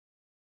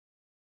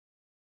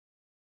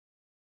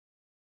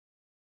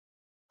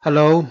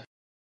Hello,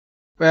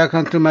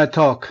 welcome to my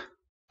talk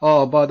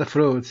all about the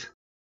fluids.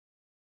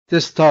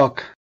 This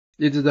talk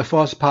is the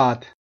first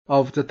part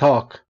of the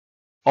talk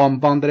on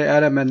boundary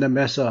element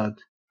method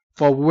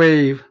for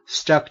wave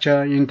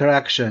structure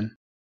interaction,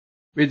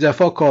 with a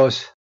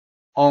focus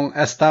on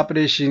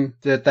establishing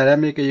the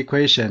dynamic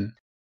equation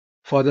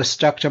for the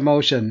structure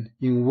motion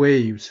in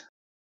waves.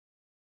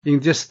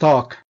 In this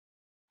talk,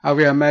 I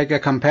will make a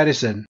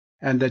comparison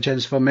and a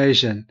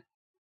transformation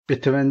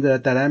between the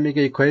dynamic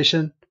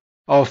equation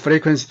of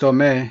frequency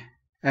domain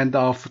and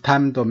of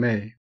time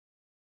domain.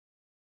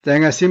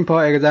 Then a simple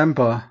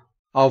example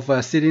of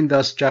a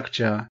cylinder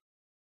structure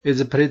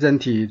is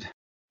presented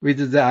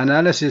with the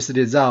analysis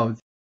result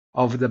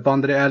of the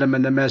boundary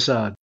element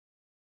method,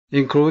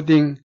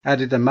 including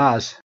added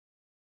mass,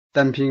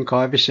 damping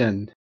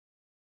coefficient,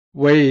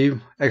 wave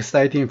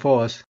exciting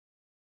force,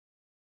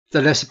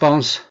 the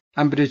response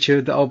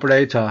amplitude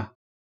operator,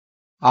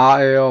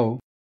 RAO,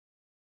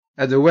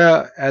 as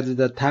well as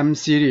the time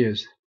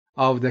series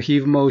of the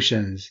heave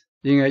motions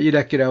in an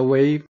irregular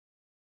wave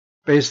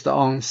based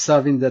on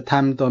solving the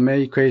time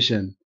domain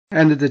equation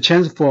and the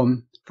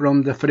transform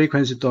from the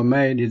frequency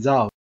domain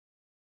result.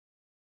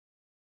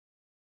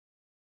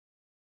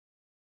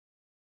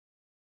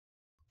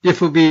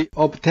 If we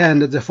obtain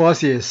the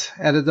forces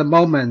at the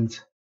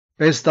moment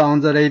based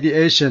on the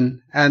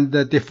radiation and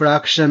the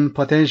diffraction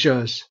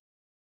potentials,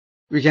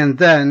 we can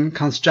then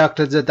construct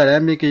the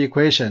dynamic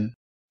equation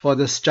for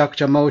the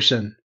structure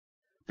motion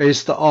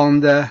based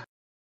on the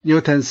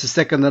Newton's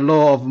second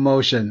law of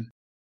motion.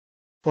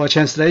 For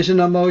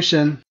translational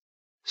motion,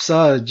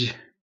 surge,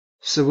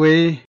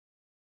 sway,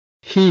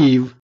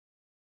 heave,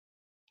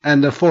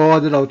 and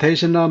forward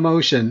rotational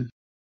motion,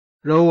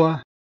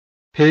 roll,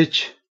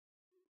 pitch,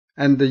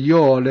 and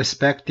yaw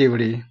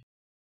respectively.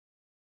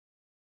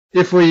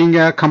 If in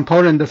a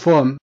component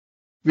form,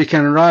 we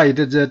can write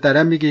the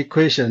dynamic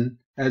equation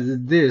as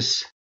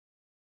this.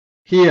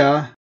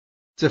 Here,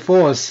 the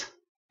force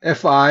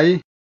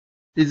Fi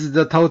is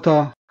the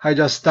total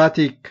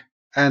hydrostatic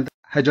and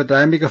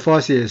hydrodynamic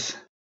forces,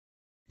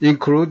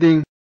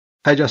 including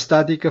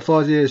hydrostatic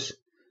forces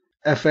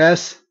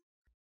Fs,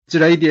 the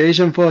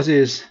radiation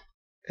forces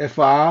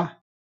Fr,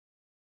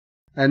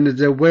 and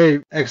the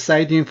wave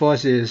exciting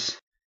forces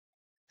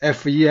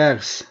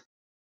Fex.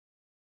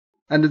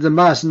 And the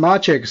mass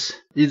matrix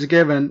is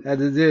given as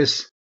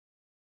this.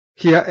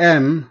 Here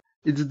M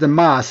is the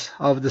mass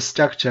of the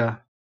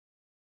structure.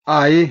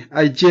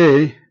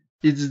 Ij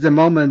is the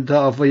moment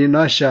of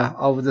inertia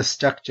of the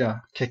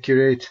structure,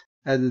 calculate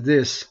as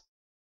this.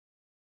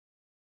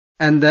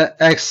 And the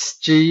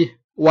xg,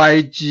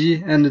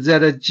 yg, and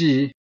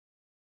zg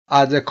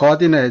are the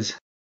coordinates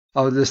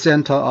of the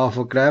center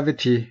of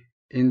gravity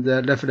in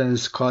the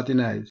reference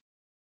coordinates.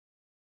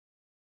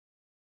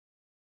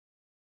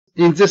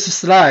 In this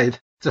slide,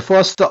 the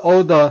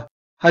first-order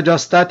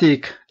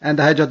hydrostatic and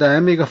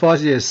hydrodynamic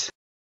forces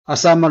are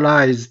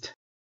summarized.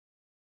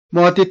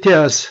 More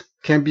details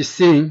can be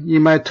seen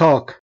in my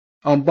talk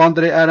on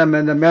boundary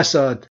element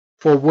method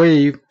for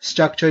wave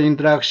structure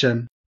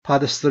interaction,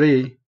 part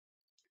 3.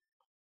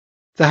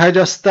 The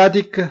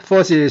hydrostatic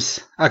forces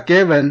are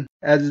given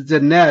as the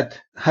net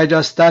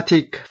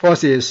hydrostatic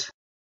forces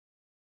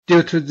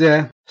due to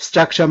the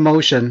structure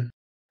motion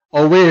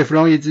away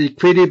from its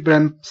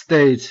equilibrium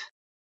state,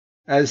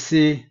 as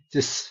see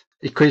this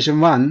equation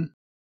 1.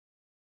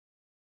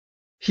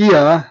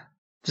 Here,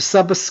 the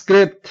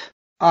subscript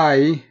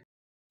I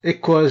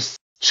equals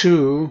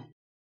to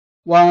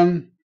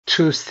 1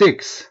 to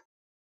 6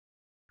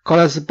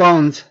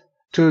 corresponds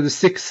to the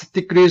 6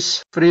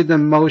 degrees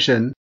freedom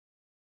motion,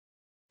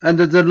 and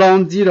the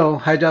non-zero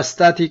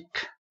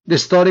hydrostatic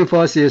restoring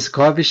forces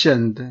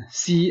coefficient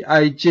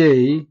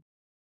Cij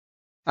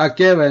are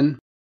given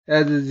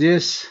as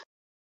this.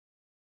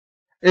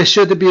 It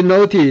should be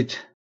noted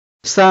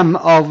some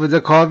of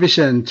the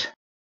coefficient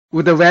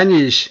would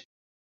vanish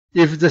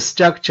if the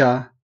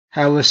structure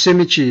have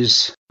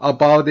symmetries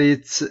about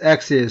its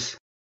axis.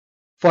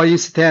 For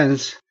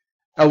instance,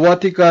 a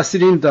vertical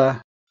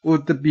cylinder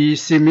would be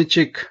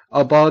symmetric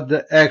about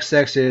the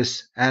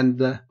x-axis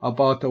and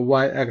about the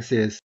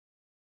y-axis.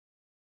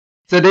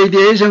 The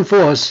radiation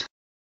force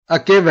are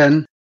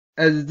given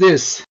as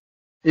this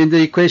in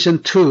the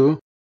equation 2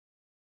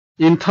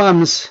 in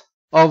terms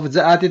of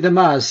the added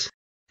mass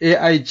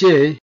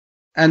Aij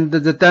and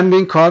the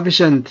damping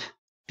coefficient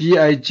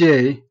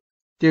Bij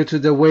due to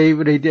the wave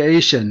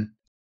radiation,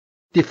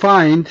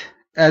 defined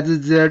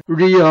as the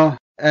real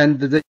and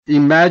the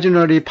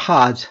imaginary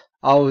part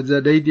of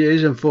the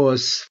radiation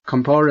force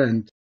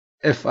component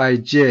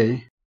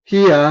Fij.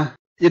 Here,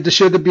 it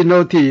should be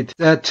noted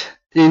that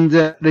in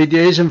the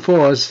radiation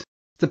force,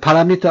 the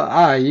parameter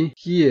I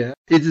here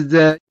is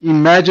the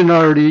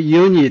imaginary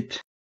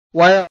unit,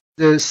 while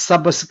the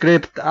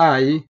subscript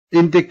I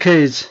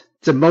indicates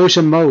the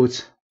motion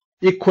modes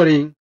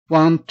equaling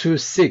 1 to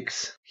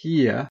 6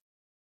 here.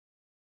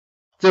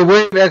 The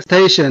wave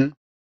excitation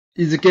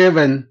is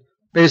given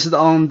based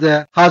on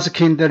the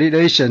Husking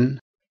relation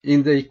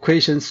in the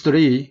equation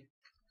 3.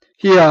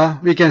 Here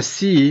we can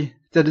see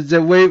that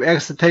the wave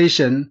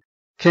excitation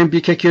can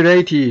be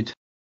calculated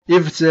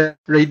if the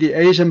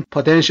radiation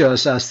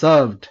potentials are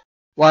solved,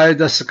 while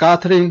the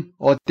scattering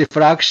or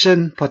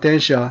diffraction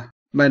potential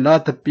may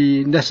not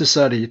be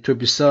necessary to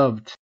be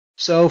solved,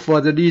 so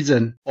for the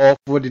reason of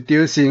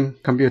reducing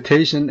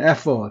computation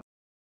effort.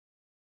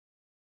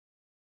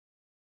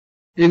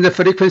 In the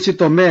frequency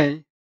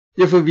domain,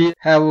 if we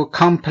have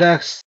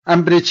complex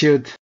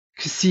amplitude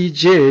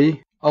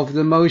Cj of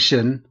the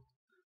motion,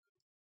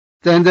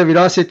 then the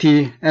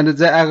velocity and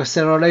the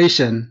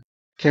acceleration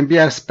can be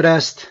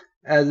expressed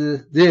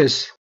as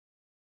this.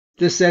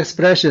 These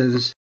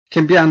expressions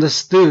can be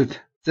understood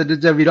that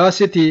the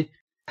velocity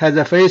has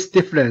a phase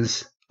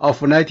difference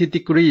of 90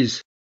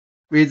 degrees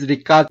with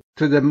regard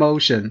to the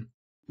motion,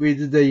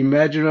 with the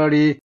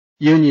imaginary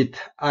unit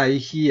I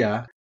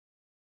here,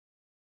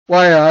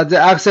 while the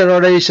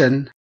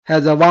acceleration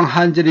has a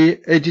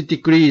 180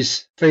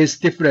 degrees phase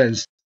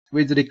difference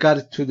with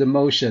regard to the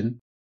motion.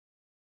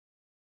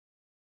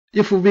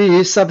 If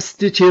we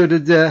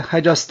substitute the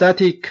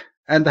hydrostatic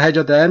and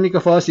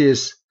hydrodynamic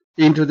forces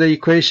into the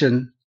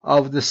equation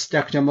of the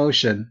structure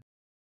motion,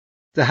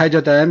 the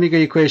hydrodynamic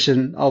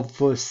equation of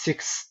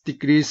 6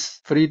 degrees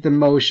freedom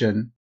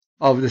motion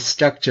of the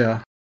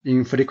structure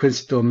in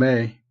frequency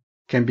domain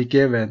can be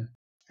given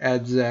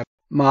as the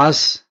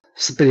mass,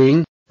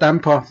 spring,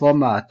 damper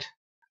format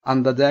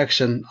under the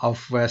action of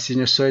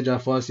sinusoidal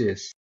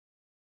forces.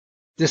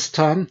 This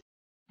term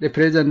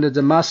represents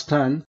the mass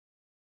term,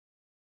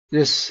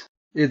 this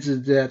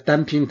is the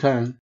damping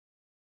term,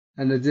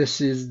 and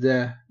this is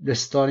the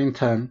restoring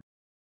term.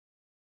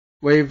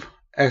 Wave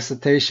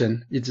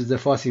excitation is the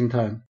forcing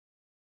term.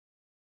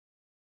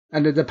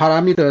 And the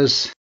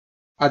parameters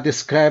are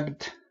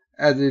described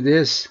as it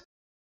is.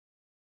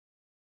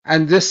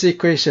 And this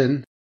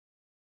equation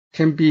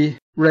can be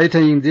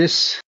written in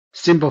this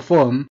simple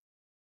form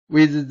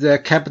with the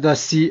capital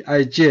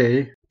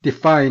Cij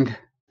defined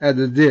as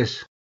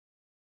this.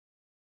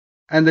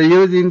 And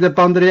using the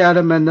boundary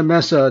element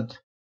method,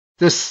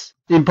 these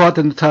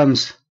important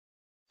terms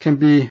can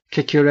be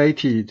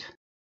calculated.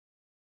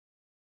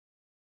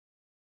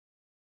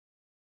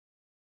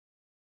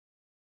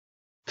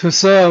 To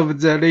solve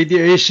the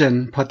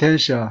radiation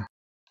potential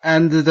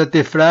and the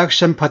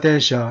diffraction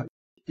potential,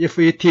 if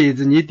it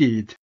is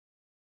needed,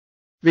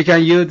 we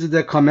can use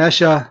the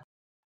commercial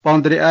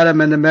boundary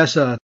element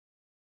method,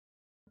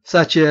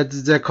 such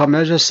as the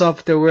commercial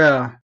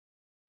software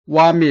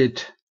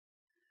WAMIT,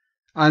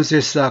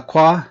 ANSYS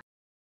Aqua,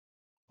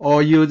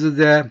 or use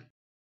the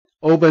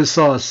open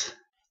source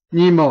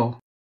NEMO,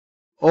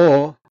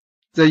 or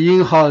the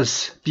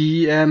in-house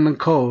BEM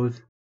code.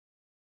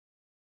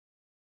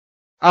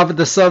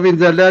 After solving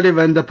the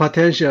relevant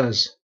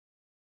potentials,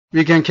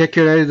 we can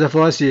calculate the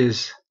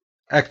forces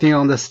acting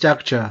on the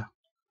structure,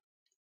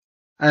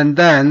 and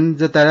then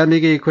the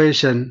dynamic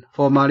equation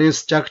for marine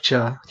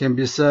structure can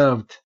be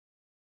solved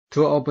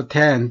to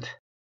obtain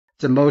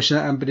the motion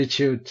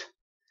amplitude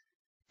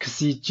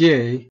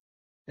Cj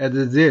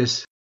as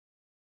this.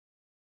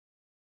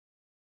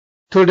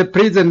 To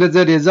represent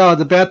the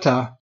result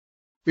better,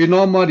 we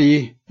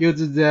normally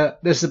use the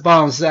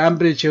response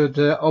amplitude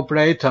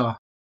operator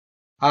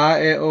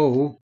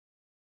RAO,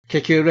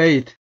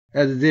 calculate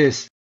as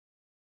this.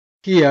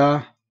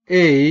 Here,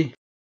 A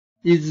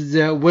is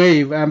the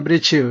wave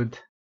amplitude.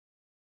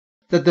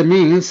 That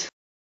means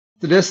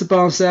the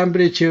response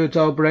amplitude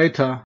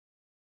operator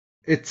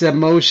is the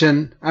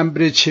motion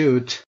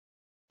amplitude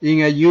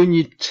in a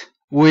unit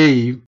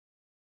wave.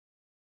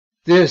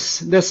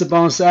 This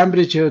response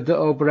amplitude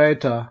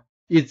operator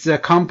is a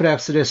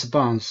complex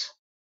response,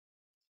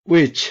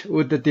 which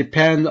would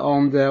depend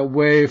on the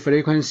wave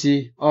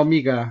frequency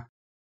omega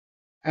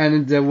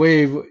and the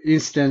wave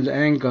incident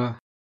angle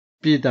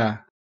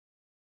beta.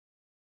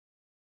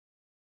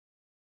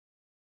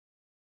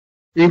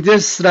 In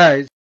this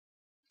slide,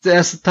 the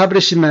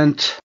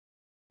establishment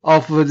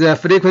of the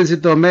frequency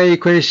domain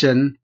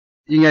equation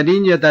in a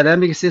linear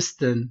dynamic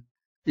system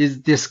is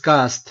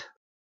discussed.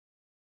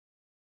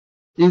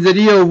 In the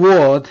real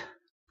world,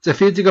 the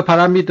physical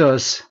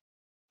parameters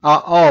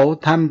are all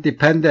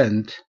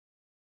time-dependent.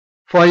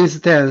 For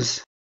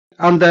instance,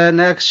 under an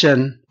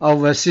action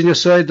of a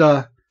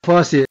sinusoidal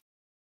forces,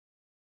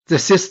 the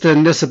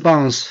system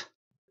response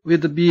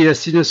will be a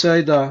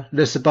sinusoidal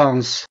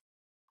response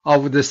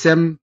of the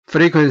same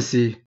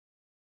frequency.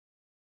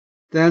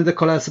 Then the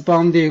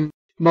corresponding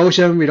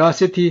motion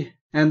velocity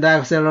and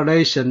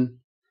acceleration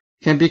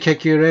can be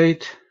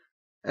calculated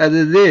as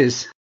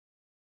this.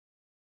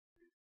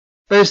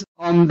 Based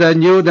on the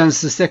Newton's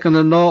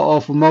second law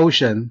of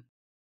motion,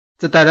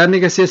 the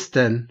dynamic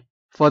system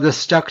for the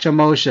structure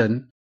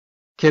motion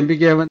can be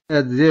given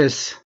as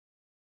this,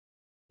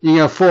 in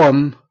a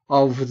form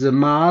of the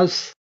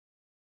mass,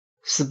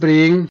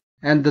 spring,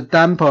 and the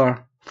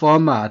damper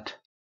format.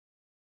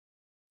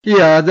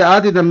 Here, the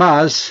added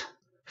mass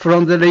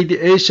from the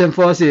radiation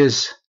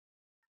forces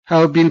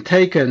have been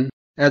taken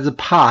as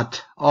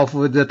part of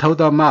the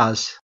total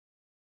mass.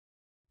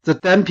 The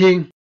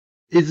damping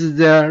is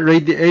the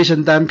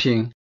radiation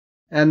damping,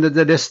 and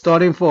the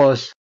restoring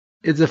force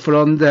is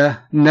from the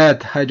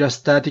net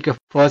hydrostatic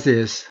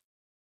forces,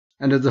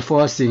 and the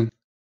forcing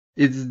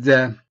is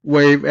the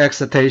wave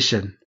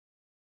excitation.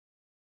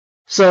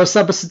 So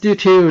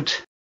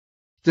substitute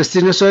the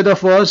sinusoidal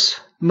force,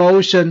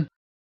 motion,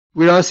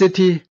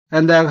 velocity,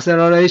 and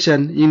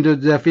acceleration into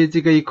the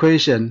physical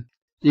equation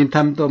in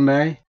time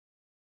domain.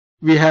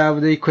 We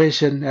have the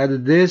equation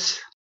as this.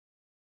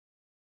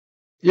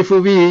 If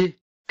we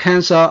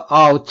cancel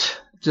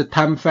out the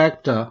time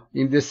factor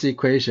in this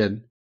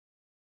equation,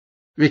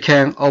 we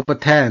can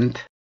obtain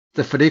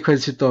the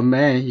frequency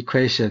domain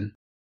equation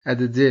as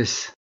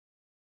this.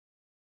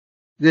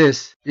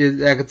 This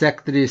is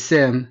exactly the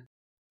same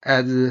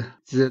as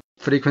the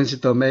frequency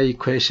domain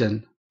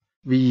equation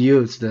we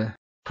used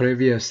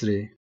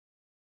previously.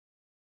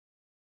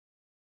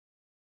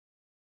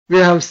 We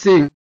have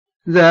seen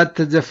that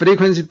the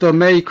frequency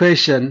domain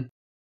equation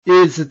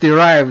is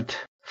derived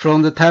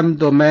from the time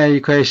domain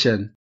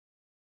equation.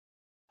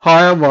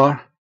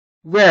 However,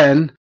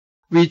 when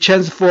we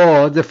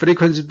transfer the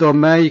frequency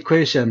domain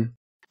equation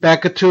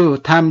back to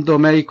time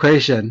domain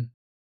equation,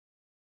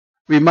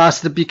 we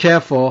must be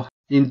careful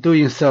in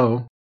doing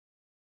so,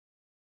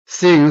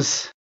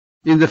 since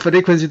in the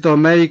frequency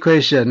domain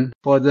equation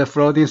for the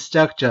floating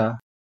structure,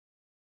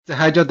 the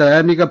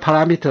hydrodynamic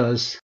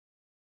parameters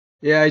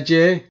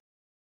Aij,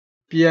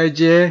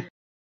 Bij,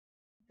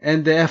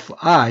 and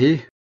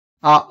Fi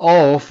are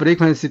all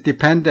frequency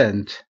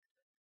dependent.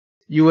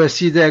 You will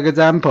see the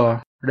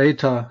example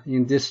later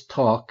in this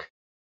talk.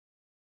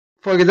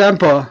 For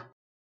example,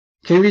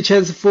 can we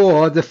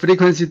transfer the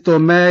frequency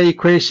domain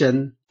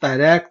equation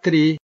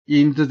directly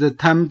into the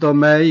time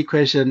domain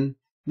equation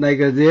like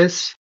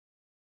this?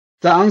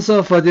 The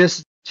answer for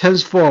this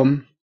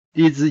transform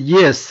is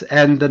yes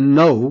and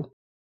no.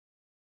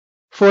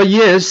 For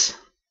yes,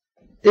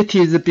 it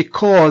is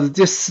because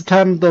this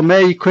time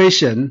domain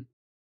equation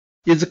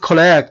is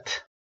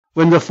correct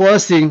when the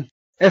forcing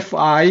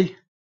Fi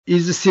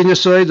is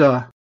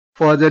sinusoidal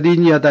for the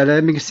linear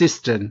dynamic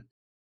system,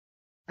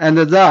 and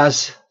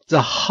thus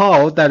the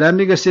whole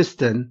dynamic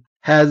system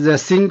has a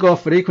single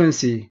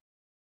frequency.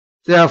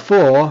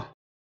 Therefore,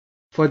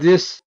 for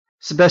this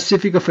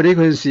specific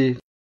frequency,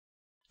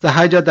 the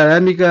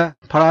hydrodynamic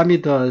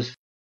parameters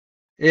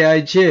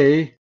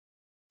Aij,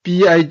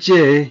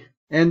 Bij,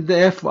 and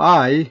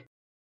Fi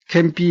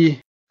can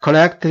be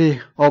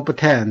correctly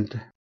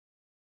obtained.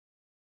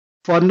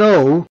 For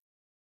no,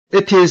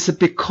 it is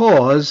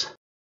because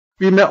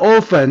we may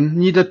often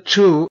need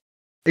to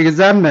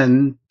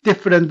examine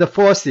different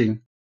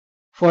forcing,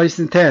 for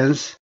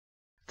instance,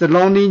 the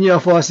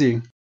nonlinear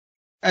forcing,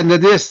 and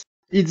this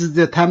is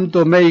the time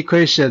domain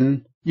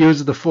equation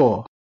used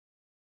for.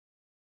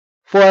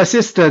 For a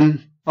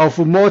system of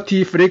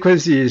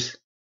multi-frequencies,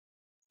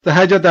 the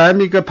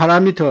hydrodynamic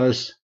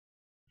parameters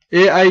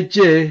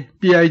Aij,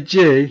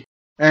 Bij,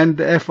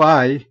 and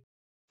Fi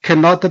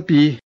cannot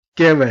be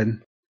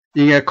given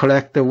in a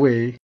correct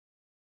way.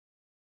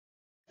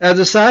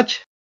 As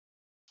such,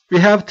 we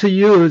have to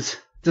use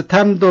the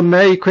time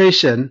domain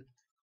equation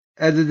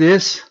as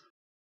this.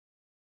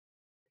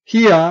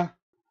 Here,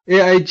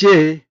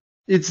 Aij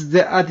is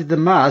the added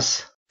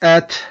mass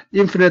at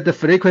infinite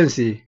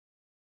frequency,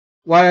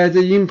 while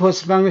the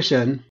impulse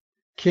function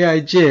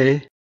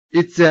Kij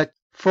is the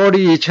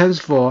Fourier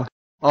transform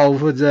of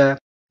the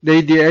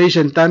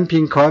radiation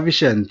damping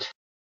coefficient,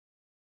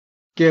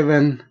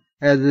 given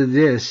as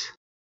this.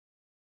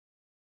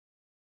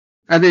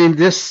 And in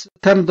this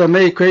time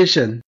domain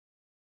equation,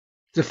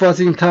 the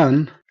forcing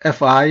term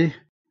Fi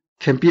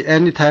can be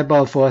any type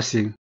of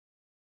forcing.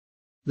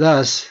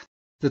 Thus,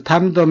 the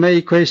time domain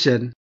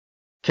equation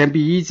can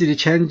be easily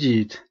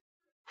changed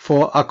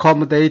for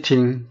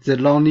accommodating the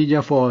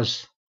nonlinear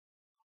force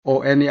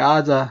or any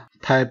other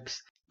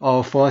types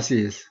of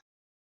forces.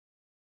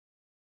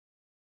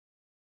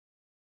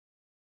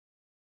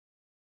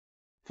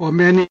 For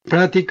many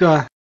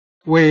practical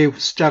wave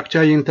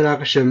structure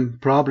interaction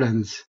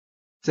problems,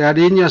 their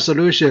linear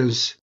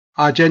solutions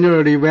are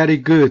generally very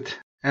good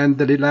and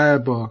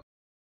reliable.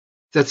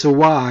 That's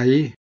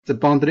why the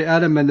boundary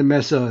element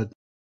method,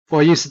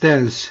 for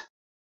instance,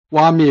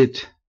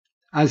 WAMIT,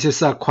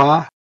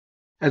 ANSYS-Aqua,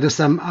 and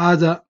some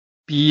other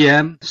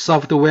BEM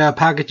software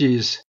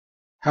packages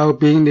have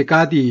been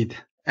regarded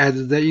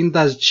as the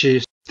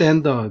industry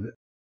standard.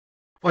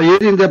 For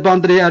using the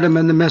boundary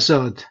element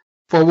method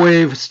for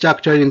wave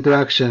structure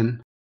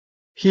interaction,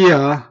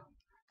 here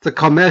the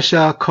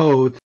commercial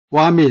code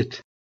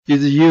WAMIT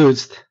is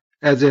used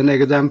as an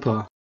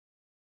example.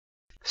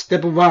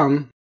 Step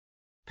 1.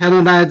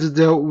 Panelize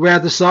the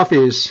wet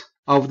surface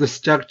of the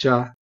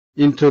structure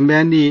into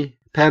many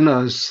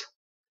panels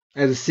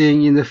as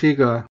seen in the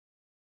figure.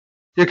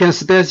 You can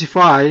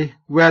specify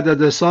whether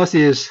the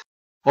sources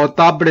or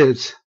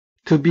doublets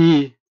to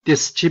be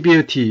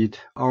distributed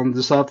on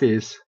the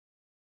surface.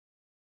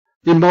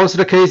 In most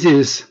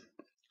cases,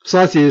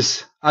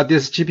 sources are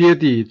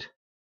distributed,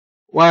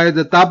 while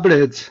the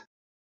doublets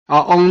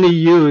are only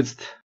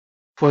used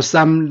for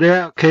some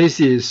rare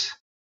cases.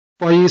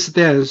 For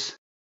instance,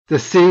 the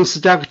thin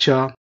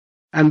structure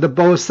and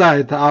both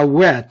sides are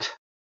wet.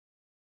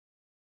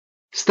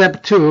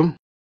 Step 2.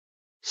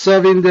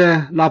 Solving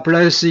the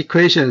Laplace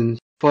equation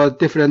for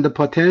different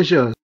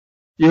potentials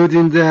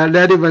using the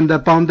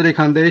relevant boundary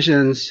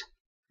conditions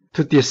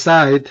to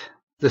decide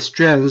the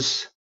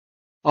strengths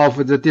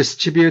of the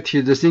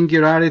distributed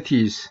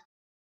singularities,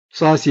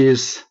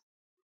 sources,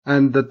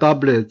 and the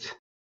doublet.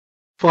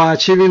 For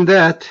achieving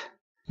that,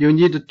 you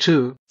need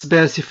to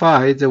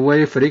specify the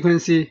wave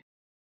frequency,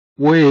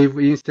 wave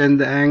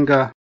incident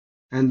angle,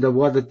 and the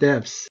water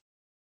depth.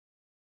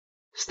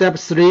 Step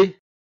 3.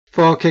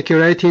 For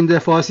calculating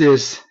the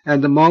forces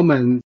and the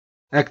moment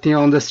acting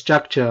on the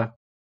structure,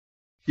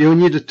 you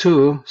need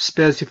to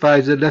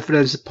specify the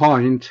reference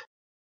point,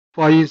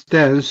 for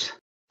instance,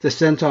 the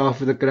center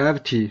of the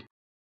gravity.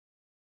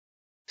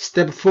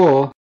 Step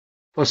 4.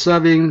 For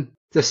solving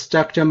the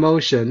structure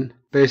motion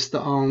based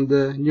on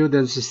the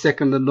Newton's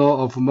second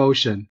law of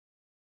motion,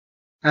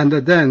 and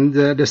then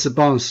the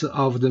response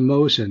of the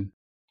motion,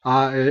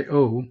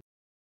 RAO.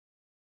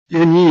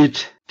 You need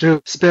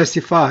to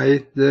specify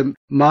the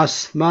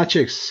mass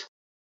matrix,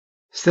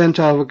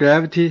 center of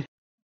gravity,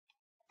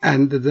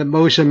 and the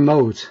motion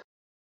mode,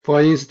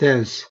 for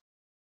instance,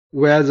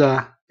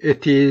 whether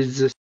it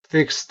is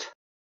fixed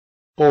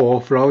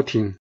or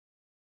floating.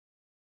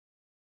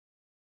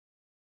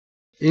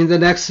 In the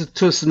next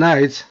 2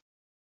 slides,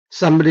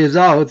 some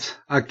results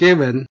are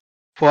given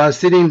for a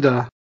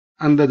cylinder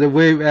under the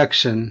wave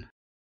action.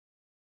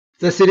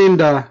 The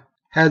cylinder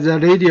has a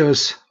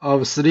radius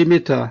of 3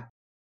 meters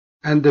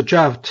and the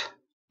draft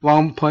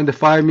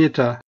 1.5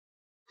 meters.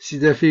 See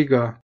the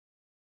figure.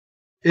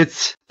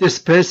 Its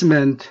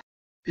displacement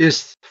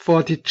is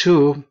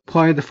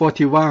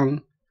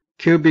 42.41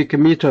 cubic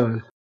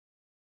meters.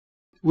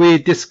 We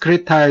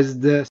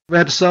discretize the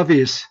wet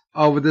surface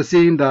of the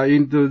cylinder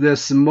into the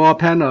small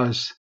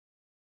panels.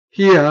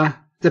 Here,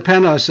 the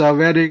panels are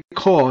very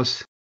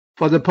coarse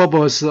for the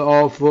purpose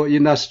of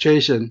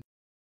illustration.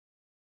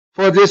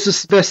 For this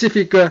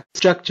specific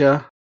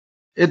structure,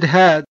 it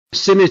had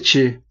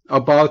symmetry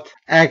about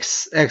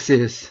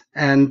x-axis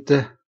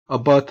and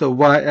about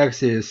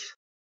y-axis.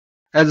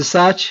 As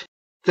such,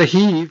 the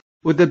heave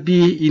would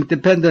be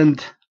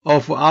independent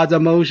of other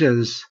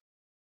motions,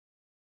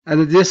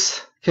 and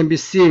this can be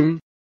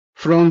seen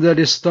from the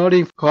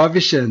restoring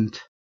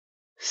coefficient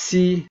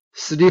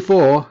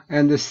C34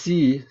 and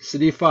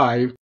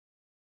C35.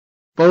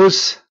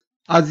 Both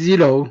are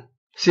 0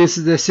 since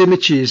the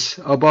symmetries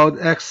about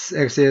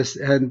x-axis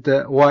and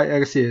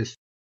y-axis.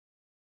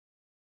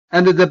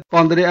 And the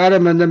boundary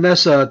element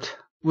method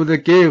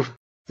would give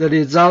the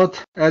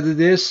result as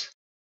this.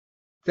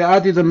 The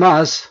added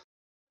mass,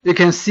 you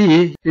can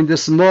see in the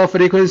small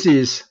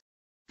frequencies,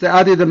 the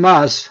added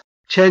mass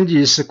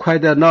changes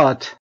quite a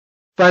lot,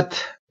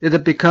 but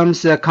it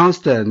becomes a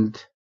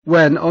constant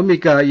when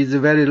omega is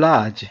very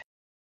large.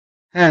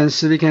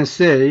 Hence, we can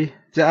say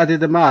the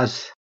added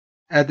mass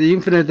at the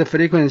infinite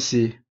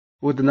frequency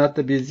would not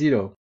be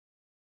 0.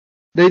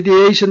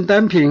 Radiation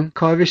damping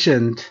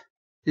coefficient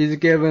is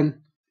given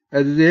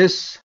as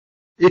this.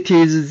 It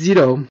is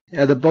 0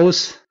 at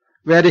both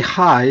very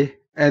high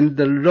and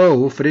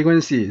low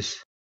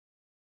frequencies.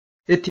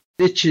 It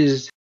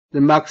reaches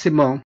the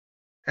maximum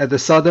at the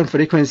certain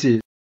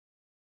frequency.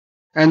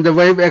 And the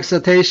wave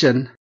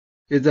excitation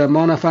is a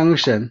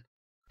monofunction,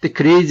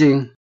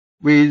 decreasing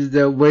with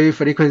the wave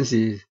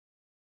frequencies.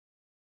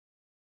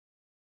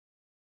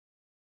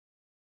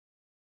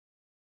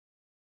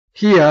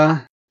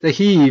 Here, the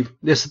heave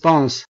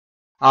response,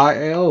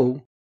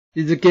 RAO,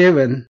 is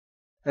given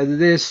as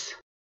this,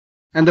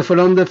 and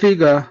from the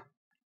figure,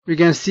 we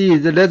can see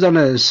the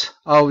resonance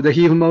of the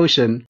heave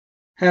motion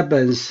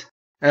happens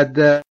at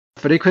the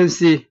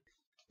frequency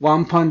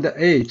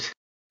 1.8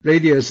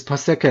 radians per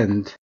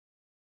second,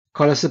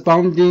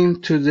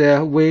 corresponding to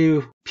the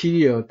wave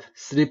period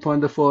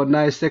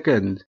 3.49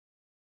 seconds.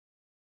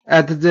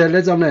 At the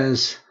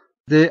resonance,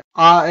 the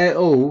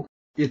RAO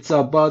is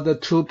about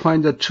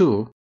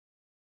 2.2.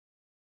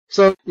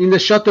 So in the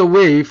short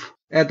wave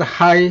at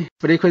high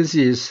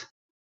frequencies,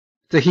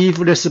 the heave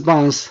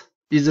response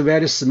is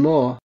very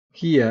small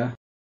here,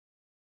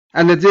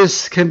 and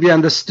this can be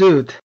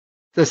understood.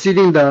 The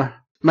cylinder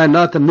might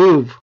not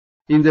move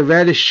in the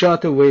very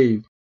short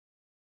wave.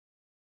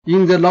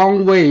 In the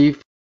long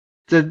wave,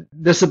 the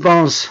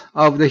response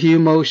of the heave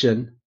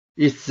motion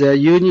is a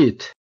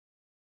unit.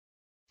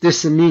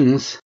 This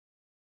means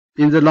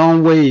in the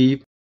long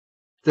wave,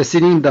 the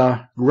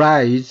cylinder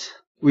rises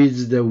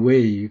with the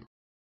wave.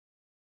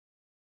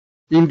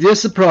 In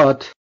this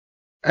plot,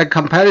 a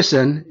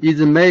comparison is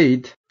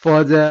made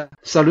for the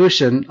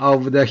solution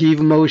of the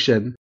heave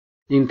motion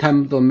in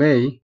time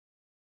domain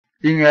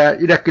in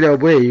an irregular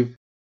wave,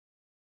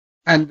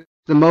 and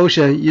the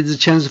motion is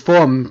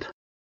transformed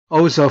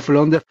also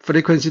from the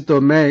frequency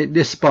domain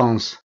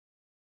response.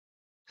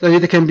 So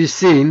it can be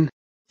seen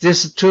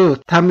these two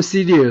time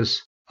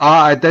series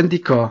are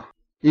identical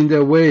in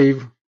the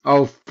wave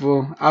of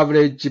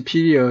average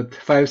period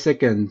 5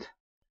 seconds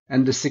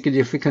and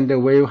significant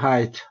wave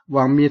height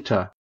 1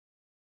 meter.